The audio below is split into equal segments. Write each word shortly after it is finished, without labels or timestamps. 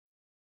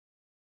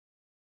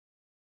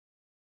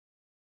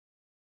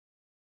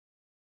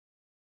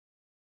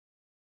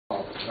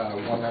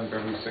1 out of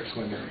every 6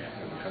 women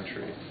in the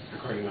country,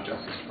 according to the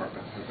Justice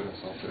Department, have been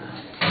assaulted.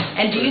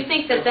 And do you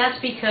think that that's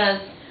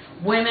because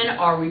women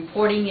are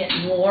reporting it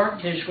more,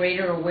 there's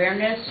greater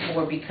awareness,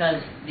 or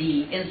because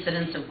the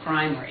incidents of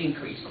crime are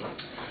increasing?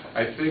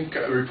 I think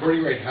the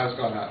reporting rate has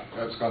gone up.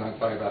 It's gone up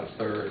by about a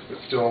third, but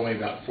still only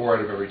about 4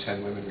 out of every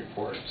 10 women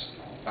report.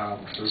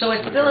 So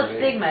it's still a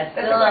stigma.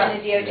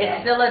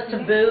 It's still a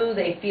taboo.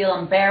 They feel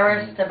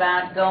embarrassed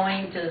about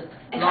going to law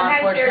enforcement. And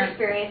sometimes their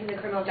experience in the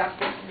criminal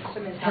justice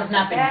system has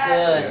not been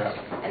good.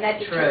 Yeah. And that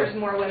deters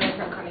more women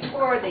from coming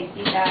forward. They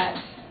see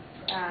that.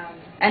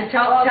 And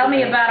tell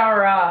me about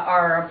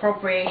our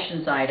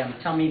appropriations item.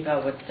 Tell me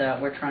about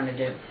what we're trying to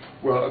do.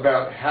 Well,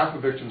 about half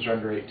of victims are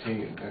under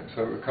 18. And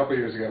so a couple of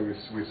years ago,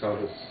 we saw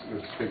this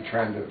big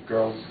trend of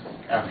girls,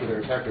 after they're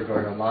attacked, they're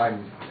going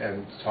online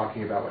and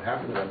talking about what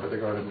happened to them, but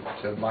they're going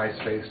to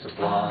MySpace, to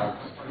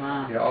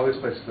blogs, you know, all these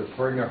places. They're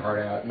pouring their heart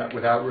out,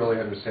 without really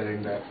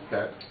understanding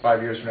that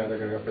 5 years from now they're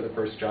going to go for their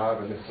first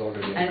job, and this is all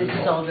going to be and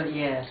it's all good,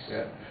 yes.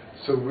 Yeah.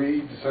 So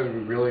we decided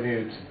we really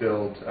needed to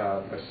build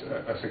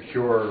a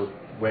secure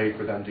way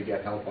for them to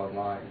get help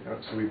online.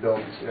 So we built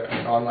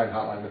an online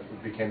hotline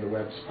that became the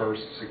web's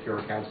first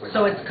secure counseling. So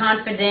hotline. It's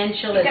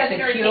confidential, it it's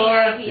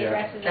secure. secure.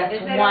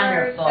 That's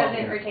wonderful. It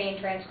doesn't retain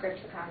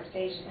transcripts of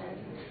conversations.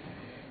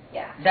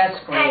 Yeah. That's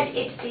great. And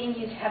it's being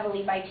used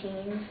heavily by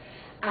teens.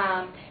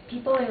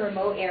 People in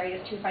remote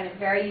areas too find it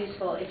very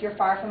useful if you're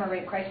far from a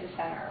rape crisis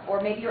center, or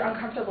maybe you're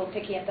uncomfortable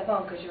picking up the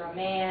phone because you're a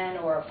man,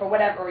 or for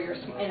whatever, or you're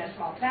in a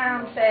small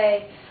town,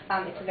 say.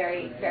 It's a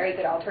very, very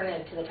good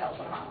alternative to the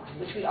telephone hotline,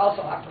 which we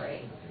also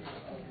operate.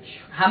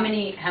 How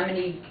many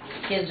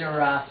kids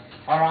are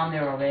on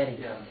there already?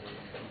 Yeah.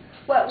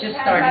 Well, we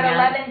have about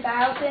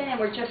 11,000, and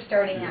we're just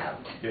starting out.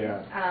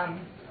 Yeah.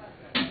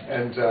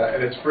 And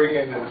it's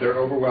bringing. They're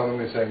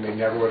overwhelmingly saying they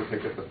never would have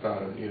picked up the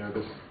phone. You know,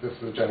 this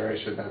is a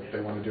generation that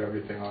they want to do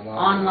everything online.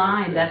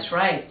 Online, that's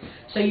right.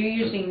 So you're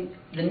using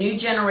the new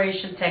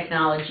generation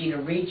technology to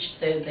reach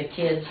the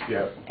kids,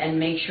 and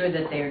make sure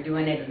that they're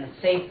doing it in a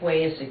safe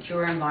way, a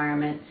secure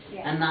environment,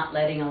 and not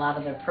letting a lot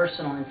of their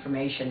personal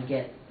information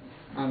get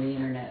on the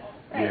internet.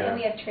 Right, and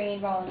we have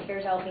trained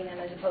volunteers helping them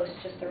as opposed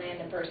to just the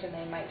random person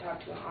they might talk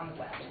to on the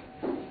web.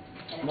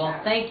 Well,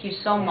 thank you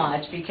so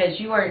much, because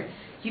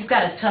you've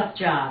got a tough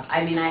job.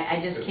 I mean,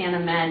 I just can't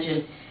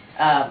imagine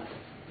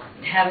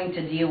having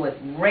to deal with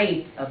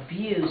rape,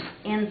 abuse,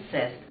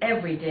 incest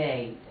every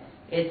day.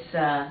 It's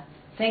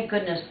thank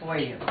goodness for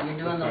you. You're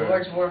doing the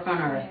Lord's work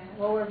on earth. Yeah.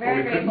 Well, we're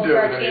very grateful for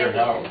our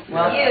champions.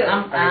 Well,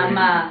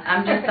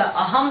 I'm just a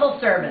humble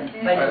servant,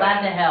 but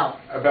glad to help.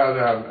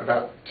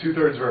 About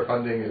 2/3 of our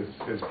funding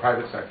is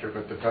private sector,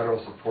 but the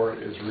federal support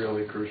is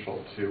really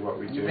crucial to what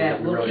we do.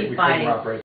 We'll keep fighting.